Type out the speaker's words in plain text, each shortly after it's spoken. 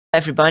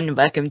everyone,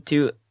 welcome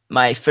to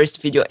my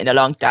first video in a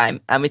long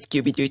time. I'm with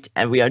Dude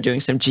and we are doing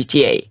some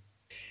GTA.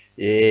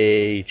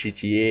 Yay,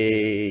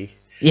 GTA!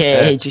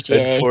 Yay,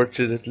 GTA.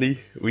 Unfortunately,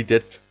 we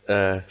did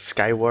a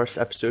Skywars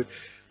episode,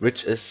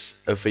 which is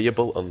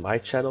available on my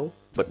channel,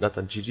 but not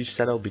on Gigi's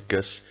channel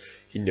because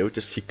he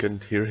noticed he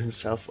couldn't hear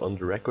himself on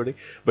the recording.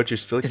 But you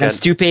still Because I'm can,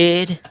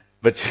 stupid.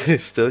 but you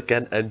still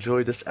can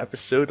enjoy this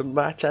episode on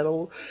my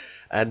channel.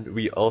 And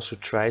we also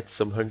tried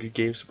some Hunger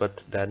Games,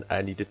 but then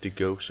I needed to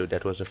go, so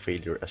that was a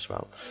failure as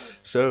well.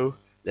 So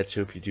let's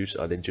hope you dudes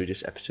all enjoy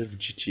this episode of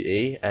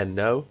GTA. And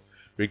now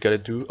we're gonna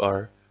do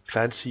our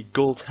fancy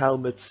gold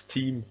helmet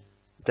team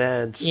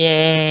dance.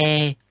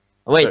 Yay.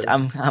 Wait,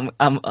 I'm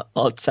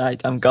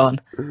outside. I'm gone.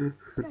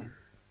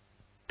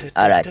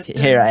 Alright,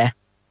 here I am.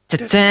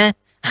 Ta-ta.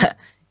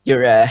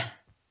 You're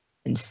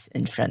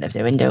in front of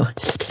the window.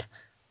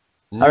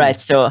 Alright,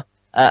 so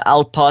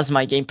I'll pause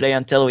my gameplay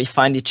until we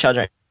find each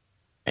other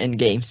in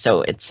game.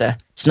 So it's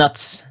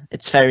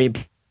very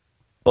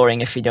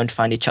boring if we don't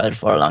find each other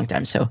for a long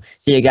time. So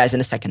see you guys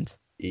in a second.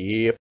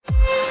 Yep.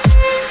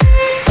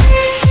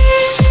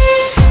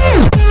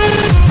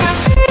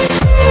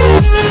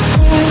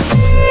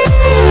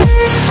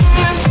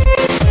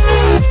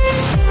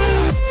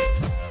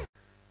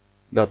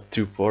 Not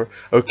too poor.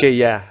 Okay,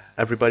 yeah,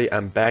 everybody,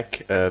 I'm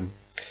back.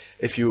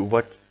 If you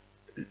watch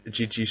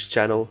Gigi's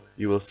channel,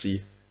 you will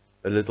see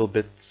a little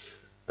bit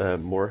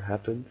more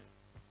happened.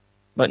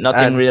 But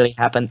nothing really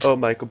happened. Oh,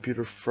 my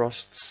computer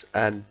frosts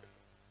and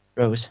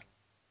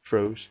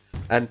froze.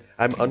 And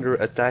I'm under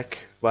attack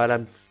while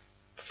I'm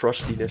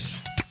frostiness.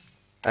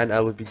 And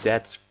I will be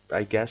dead,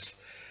 I guess.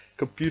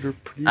 Computer,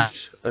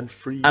 please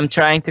unfreeze. I'm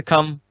trying to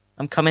come.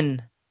 I'm coming.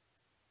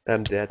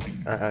 I'm dead.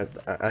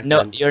 No,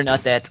 can't. you're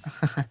not dead.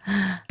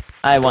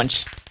 I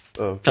once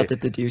Okay. shot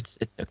at the dudes.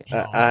 It's okay.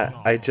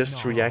 I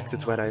just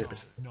reacted when I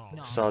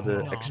saw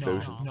the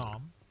explosion.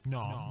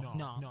 No.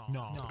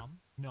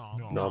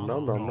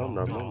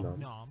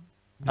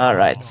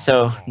 Alright,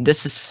 so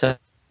this is...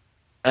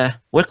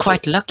 we're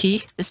quite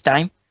lucky this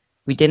time.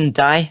 We didn't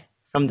die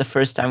from the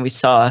first time we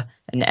saw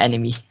an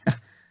enemy.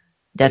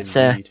 That's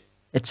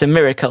it's a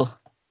miracle.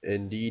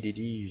 Indeed it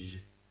is.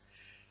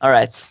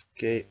 Alright.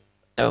 Okay.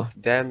 So,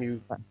 damn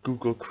you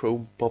Google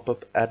Chrome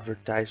pop-up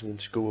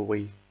advertisements, go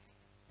away.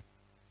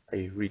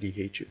 I really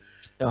hate you.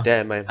 So,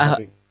 damn, I'm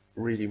having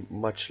really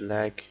much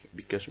lag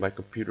because my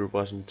computer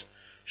wasn't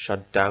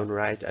shut down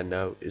right, and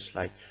now it's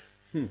like,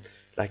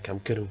 like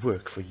I'm gonna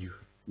work for you.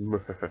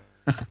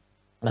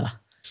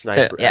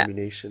 Sniper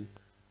ammunition.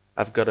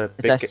 I've got a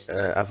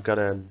I've got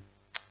a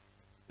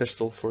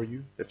pistol for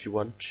you if you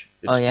want.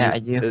 It's I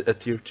do. A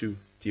tier 2.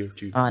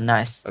 Oh,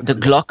 nice. The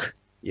Glock?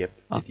 Yep,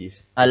 it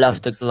is. I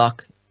love the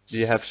Glock. Do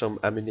you have some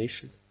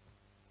ammunition?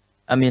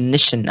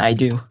 Ammunition, I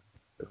do.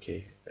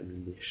 Okay,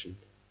 ammunition.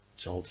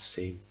 It's all the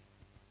same.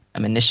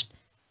 Ammunition.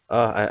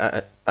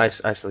 Oh,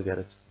 I still get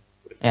it.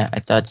 Yeah, I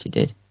thought you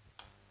did.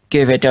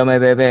 Give it to me,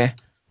 baby.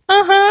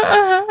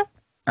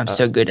 I'm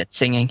so good at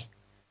singing.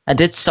 I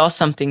did saw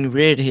something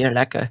weird here,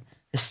 like a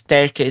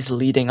staircase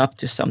leading up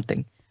to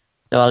something.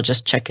 So I'll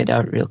just check it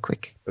out real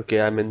quick.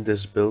 Okay, I'm in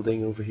this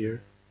building over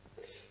here.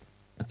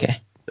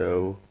 Okay.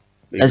 So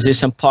let's do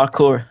some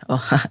parkour.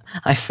 Oh,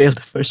 I failed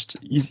the first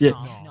easy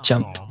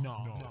jump.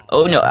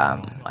 Oh no,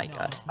 my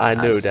god. I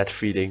know that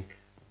feeling.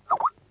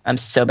 I'm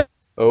so bad.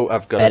 Oh,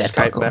 I've got a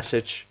Skype parkour.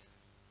 message.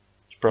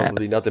 It's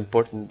probably not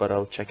important, but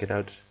I'll check it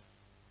out.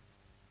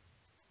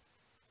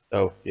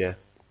 Oh, yeah.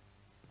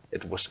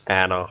 It was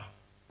Anna.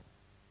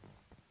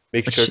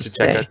 Make sure to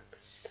check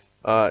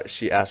it.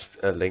 She asked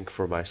a link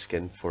for my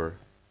skin for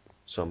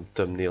some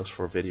thumbnails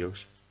for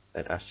videos,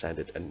 and I sent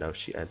it, and now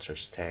she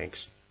answers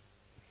thanks.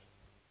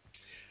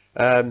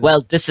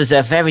 Well, this is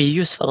a very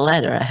useful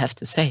ladder, I have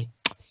to say.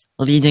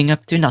 Leading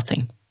up to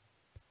nothing.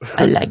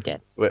 I like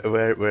that.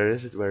 Where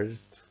is it? Where is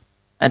it?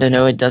 I don't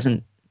know, it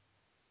doesn't...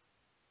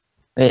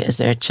 Wait, is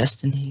there a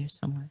chest in here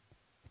somewhere?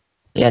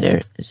 Yeah,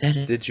 there is. That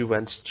it? Did you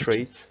went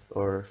straight,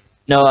 or...?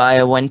 No,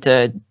 I went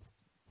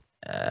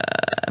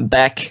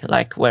back,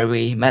 like where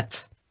we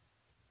met.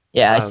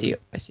 Yeah, I see you.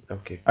 I see.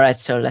 Okay. Alright,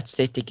 so let's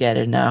stay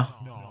together now.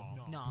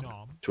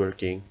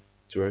 Twerking.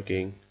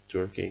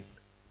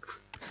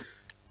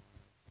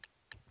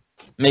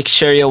 Make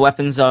sure your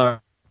weapons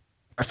are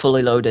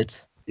fully loaded.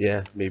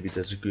 Yeah, maybe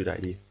that's a good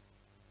idea.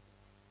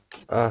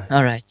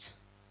 Alright.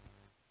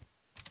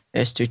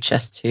 There's 2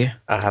 chests here.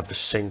 I have a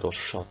single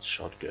shot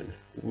shotgun.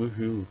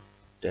 Woohoo!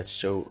 That's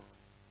so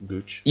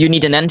good. You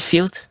need an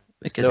Enfield?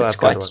 Because no, it's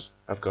quite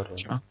I've got one.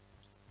 strong.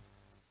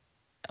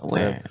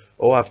 Where?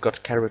 Oh, I've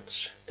got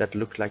carrots that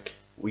look like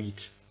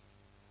wheat.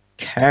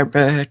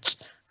 Carrots.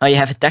 Oh, you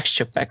have a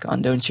texture pack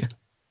on, don't you?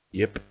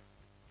 Yep.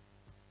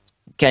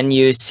 Can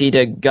you see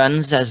the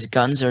guns as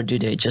guns, or do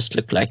they just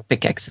look like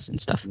pickaxes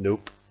and stuff?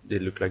 Nope, they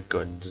look like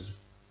guns.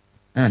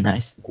 Oh,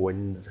 nice.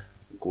 Guns.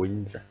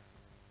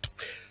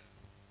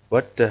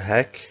 What the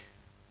heck?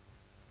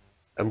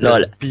 I'm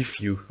gonna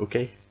beef you,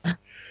 okay?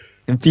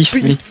 Beef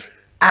me.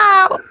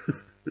 Ow!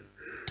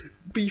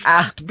 Beef.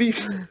 Ah.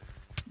 Beef.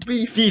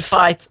 Beef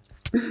fight.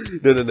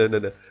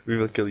 No. We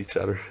will kill each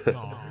other.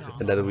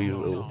 And then we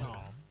will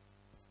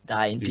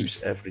Die in lose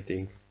peace.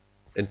 everything.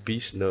 In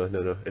peace? No.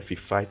 If we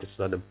fight, it's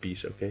not in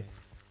peace, okay?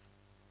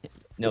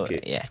 No,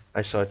 Okay. yeah.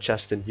 I saw a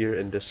chest in here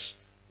in this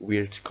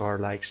weird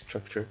car-like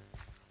structure.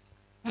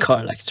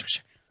 Car-like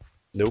structure.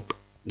 Nope,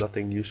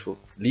 nothing useful.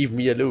 Leave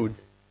me alone.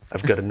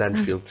 I've got an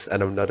Anfield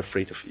and I'm not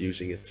afraid of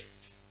using it.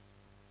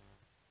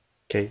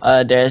 Okay.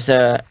 There's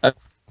a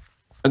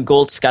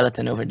gold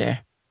skeleton over there.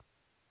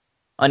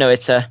 Oh no,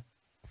 it's a...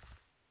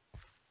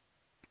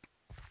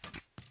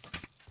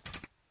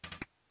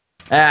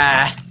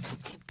 Ah!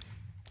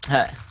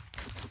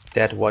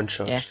 That one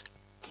shot. Yeah.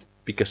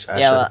 Because I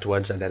Yeah, shot well- it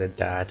once and then it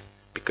died.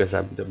 Because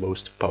I'm the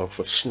most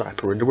powerful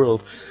sniper in the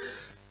world.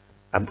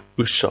 I'm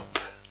Usopp.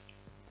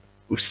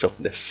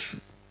 Usoppness.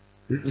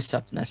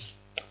 Usoppness.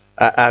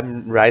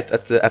 I'm right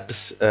at the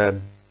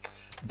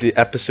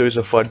episodes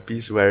of One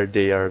Piece where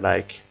they are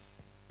like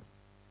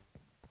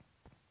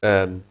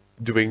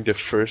doing the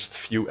first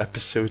few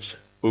episodes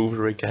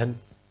over again.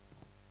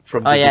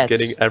 From the yeah,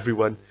 beginning, it's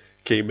everyone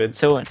came in.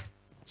 so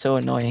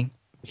annoying.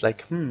 It's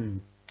like,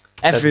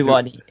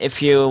 Everybody,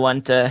 if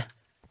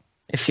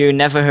you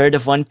never heard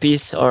of One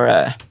Piece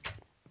or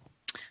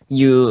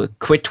you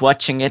quit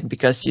watching it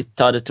because you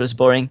thought it was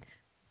boring,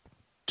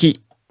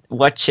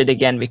 watch it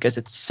again because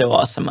it's so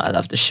awesome. I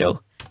love the show.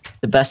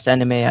 The best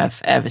anime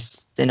I've ever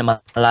seen in my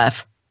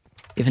life.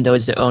 Even though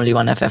it's the only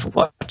one I've ever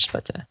watched,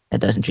 but it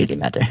doesn't really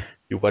matter.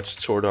 You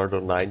watched Sword Art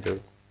Online though?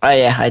 Oh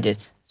yeah, I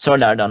did.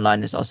 Sword Art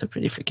Online is also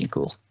pretty freaking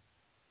cool.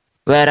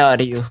 Where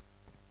are you?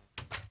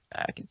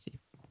 I can see.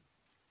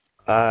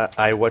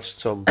 I watched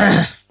some.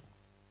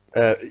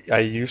 I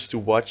used to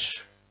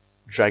watch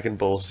Dragon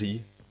Ball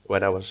Z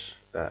when I was.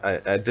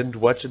 I didn't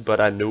watch it,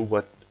 but I know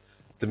what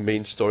the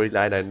main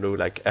storyline. I know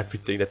like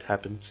everything that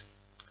happened,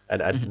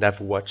 and I'd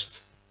never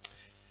watched.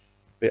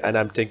 And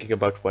I'm thinking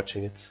about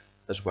watching it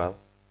as well.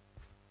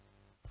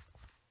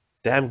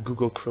 Damn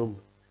Google Chrome,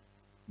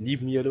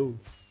 leave me alone.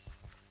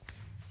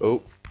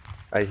 Oh,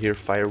 I hear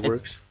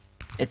fireworks.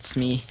 It's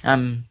me.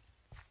 I'm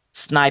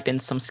sniping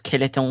some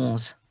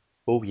skeletons.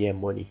 Oh yeah,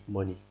 money.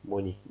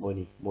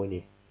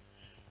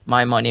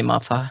 My money,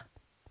 motherfucker.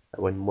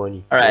 I want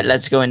money. Alright,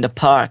 let's go in the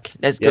park.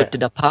 Let's go Yeah. to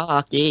the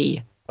park,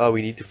 yeah. Oh,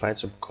 we need to find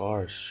some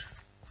cars.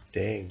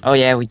 Dang. Oh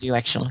yeah, we do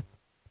actually.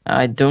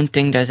 I don't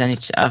think there's any.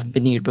 I've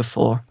been here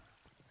before.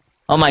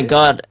 Oh my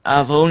god,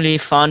 I've only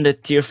found a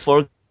tier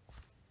 4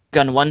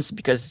 gun once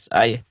because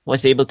I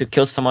was able to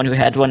kill someone who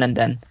had one, and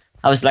then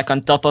I was like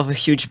on top of a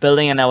huge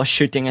building and I was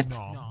shooting it,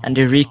 and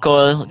the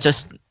recoil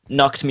just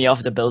knocked me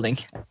off the building.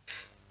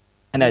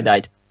 And I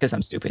died because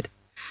I'm stupid.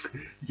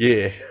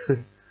 Yeah.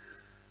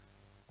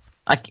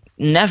 I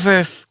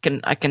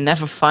can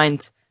never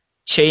find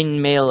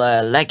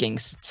chainmail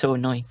leggings. It's so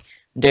annoying.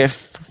 They're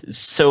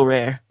so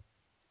rare.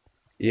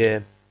 Yeah.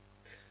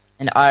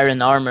 And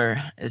iron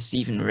armor is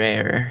even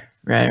rarer.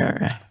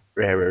 Rare.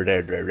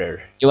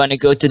 You wanna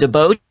go to the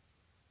boat?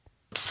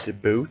 The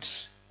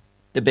boats?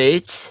 The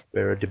boats?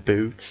 Where are the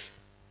boats?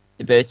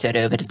 The boats are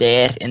over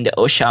there in the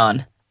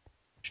ocean.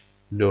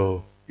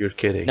 No, you're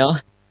kidding. No?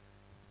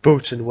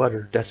 Boats in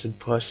water, that's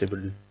impossible.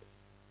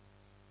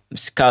 I'm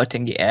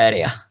scouting the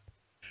area.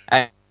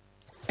 I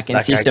can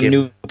Like see I some give-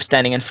 noobs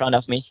standing in front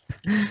of me.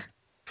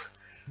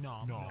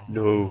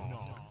 No.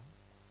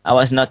 I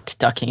was not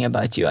talking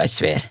about you, I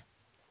swear.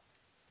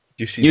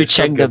 You see You the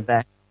check the shotgun?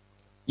 back.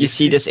 You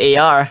see this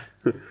AR?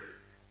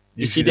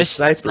 You see the this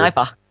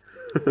sniper?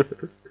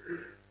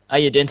 Oh,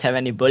 you didn't have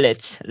any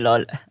bullets,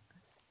 lol.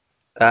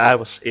 I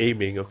was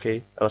aiming,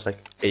 okay? I was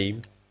like,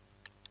 aim,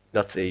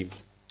 not aim.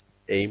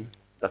 Aim,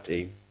 not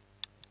aim.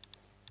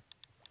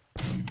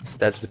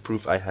 That's the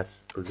proof I had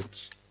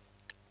bullets.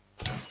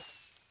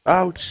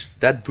 Ouch!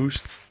 That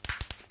boost.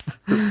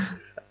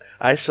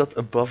 I shot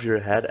above your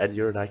head and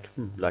you're like,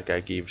 like I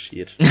gave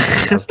shit.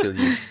 I'll kill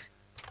you.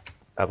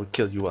 I will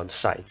kill you on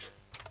sight.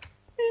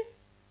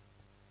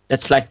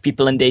 That's like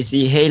people in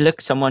DayZ. Hey,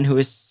 look, someone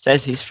who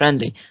says he's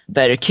friendly.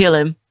 Better kill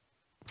him.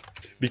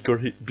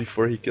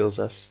 Before he kills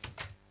us.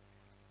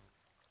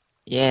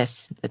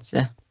 Yes, that's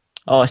a...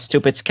 Oh,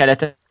 stupid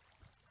skeleton.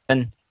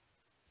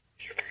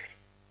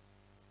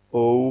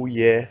 Oh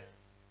yeah.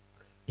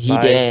 He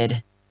Bye.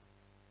 dead.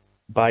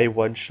 Buy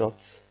one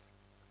shot.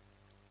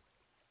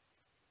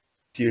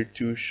 Tier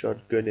 2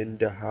 shotgun in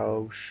the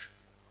house.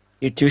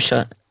 You're too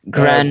shot.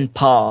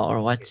 Grandpa, or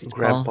what's it called?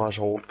 Grandpa's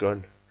old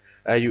gun.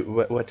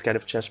 What kind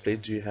of chest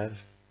plate do you have?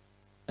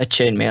 A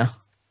chainmail.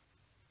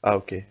 Ah,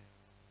 okay.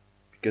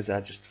 Because I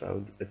just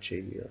found a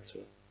chainmail as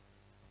well.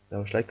 I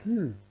was like,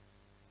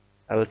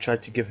 I will try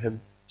to give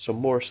him some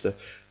more stuff.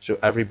 So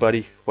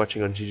everybody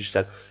watching on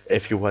GGStat,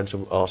 if you want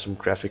some awesome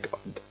graphic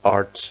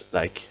art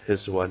like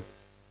his one,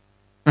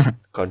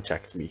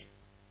 contact me.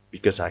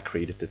 Because I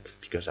created it,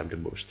 because I'm the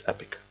most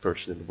epic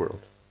person in the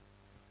world.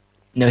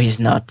 No, he's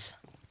not.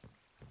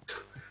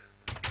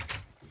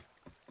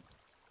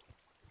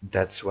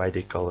 That's why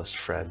they call us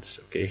friends,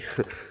 okay?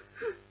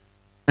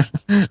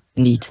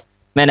 Neat.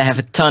 Man, I have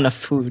a ton of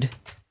food.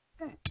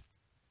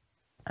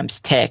 I'm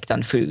stacked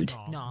on food.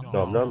 Nom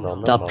nom nom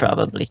nom Stop, nom.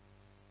 probably.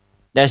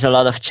 there's a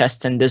lot of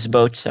chests in this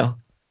boat, so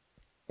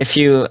if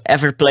you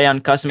ever play on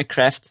Cosmic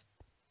Craft,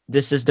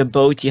 this is the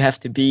boat you have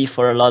to be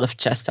for a lot of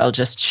chests. I'll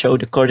just show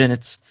the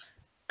coordinates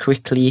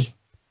quickly.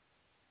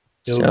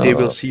 No, they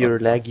will see your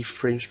laggy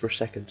frames per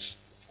second.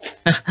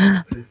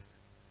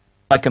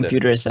 My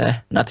computer is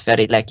not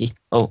very laggy.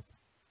 Oh.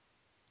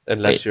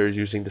 Unless Wait. you're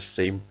using the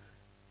same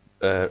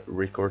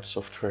record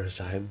software as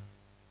I am.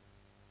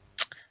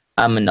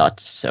 I'm not,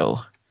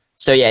 so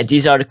yeah,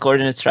 these are the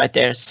coordinates right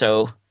there.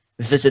 So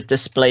visit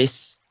this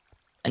place,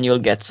 and you'll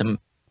get some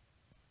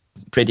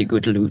pretty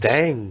good loot.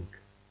 Dang!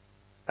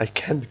 I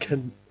can't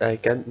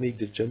make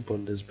the jump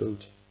on this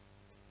boat.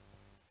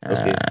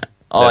 Okay.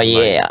 Oh never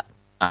mind. yeah.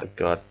 I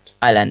got.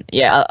 Island.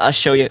 Yeah, I'll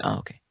show you. Oh,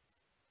 okay.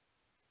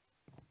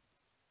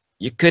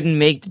 You couldn't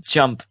make the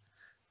jump.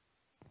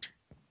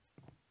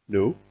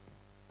 No.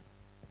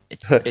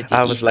 It's pretty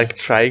I was easy. like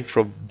trying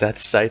from that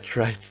side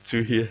right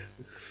to here.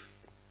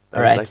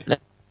 Alright,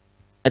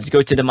 let's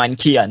go to the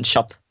Minecraft and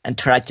shop and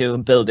try to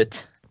build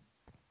it.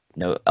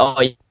 No,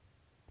 oh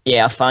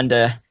yeah, I found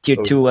a tier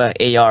 2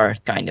 AR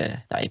kind of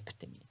type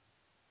thing.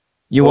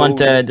 You want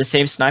the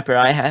same sniper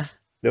I have?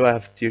 No, I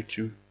have tier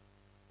 2.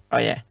 Oh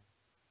yeah.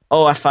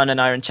 Oh, I found an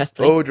iron chest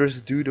plate. Oh, there's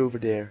a dude over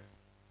there.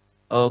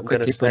 Oh, I'm quickly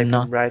gonna put snipe him him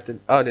on. right in.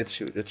 Oh, let's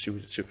shoot. I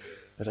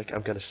was like,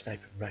 I'm gonna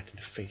snipe him right in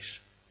the face.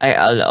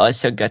 I'll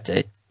also got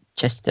a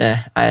chest,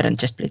 iron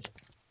chest plate.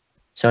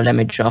 So let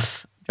me drop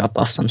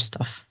off some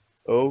stuff.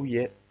 Oh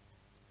yeah.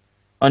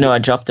 Oh no, I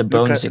dropped the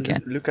bones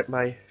again. Look at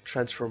my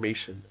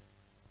transformation.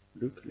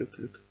 Look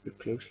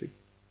closely.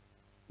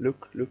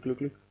 Look.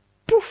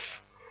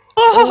 Poof!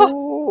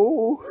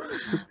 Oh!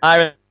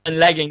 Iron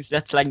leggings,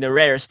 that's like the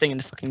rarest thing in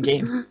the fucking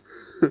game.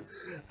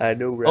 I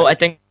know, right? Oh, I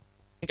think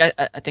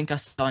I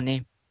saw a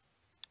name.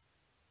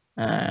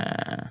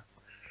 I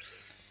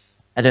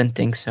don't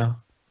think so.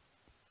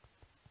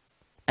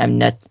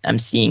 I'm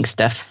seeing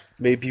stuff.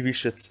 Maybe we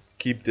should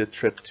keep the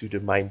trip to the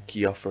mine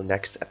Kia for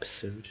next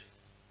episode.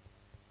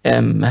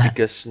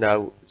 Because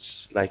now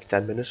it's like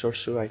 10 minutes or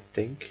so, I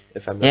think,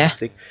 if I'm not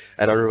mistaken.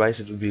 And otherwise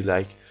it would be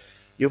like,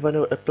 you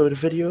wanna upload a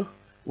video?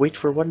 Wait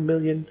for 1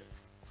 million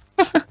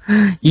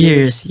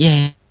years.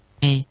 Yay.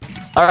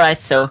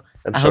 Alright, so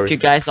I sorry. hope you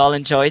guys all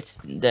enjoyed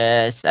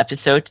this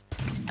episode.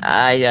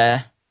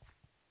 I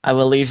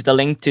will leave the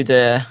link to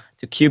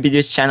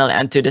QBD's channel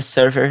and to the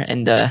server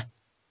in the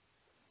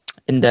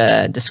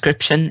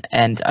description,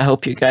 and I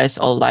hope you guys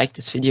all like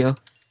this video.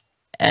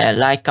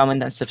 Like,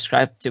 comment, and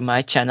subscribe to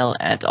my channel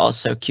and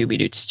also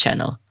QBD's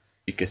channel.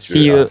 Because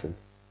See you're you. Awesome.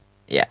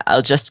 Yeah,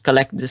 I'll just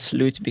collect this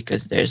loot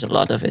because there's a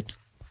lot of it.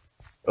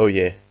 Oh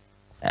yeah.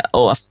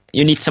 Oh,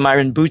 you need some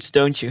iron boots,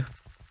 don't you?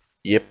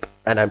 Yep,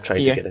 and I'm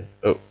trying to get in.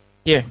 Oh.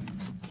 Here.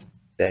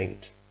 Dang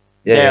it.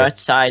 Yeah, they're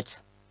outside.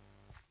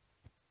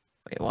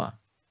 Wait, what?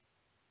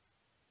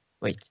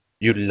 Wait.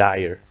 You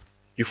liar.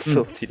 You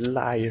filthy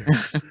liar.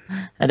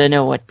 I don't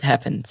know what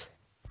happened.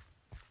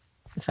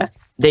 In fact,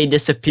 they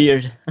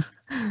disappeared.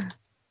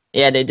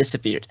 Yeah, they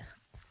disappeared.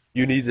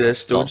 You need a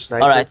stone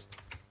sniper? Alright.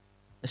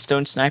 A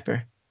stone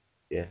sniper?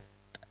 Yeah.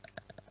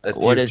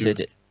 What is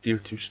it? Tier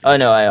 2 sniper. Oh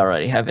no, I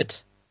already have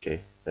it.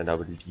 Okay, then I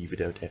will leave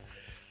it out there.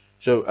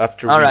 So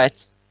after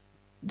Alright.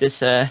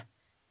 This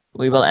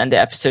we will end the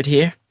episode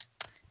here.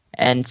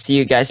 And see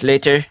you guys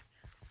later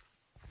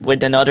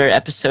with another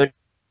episode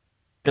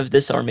of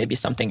this, or maybe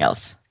something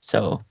else.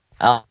 So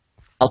I'll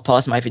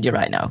pause my video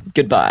right now.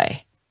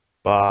 Goodbye.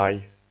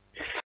 Bye.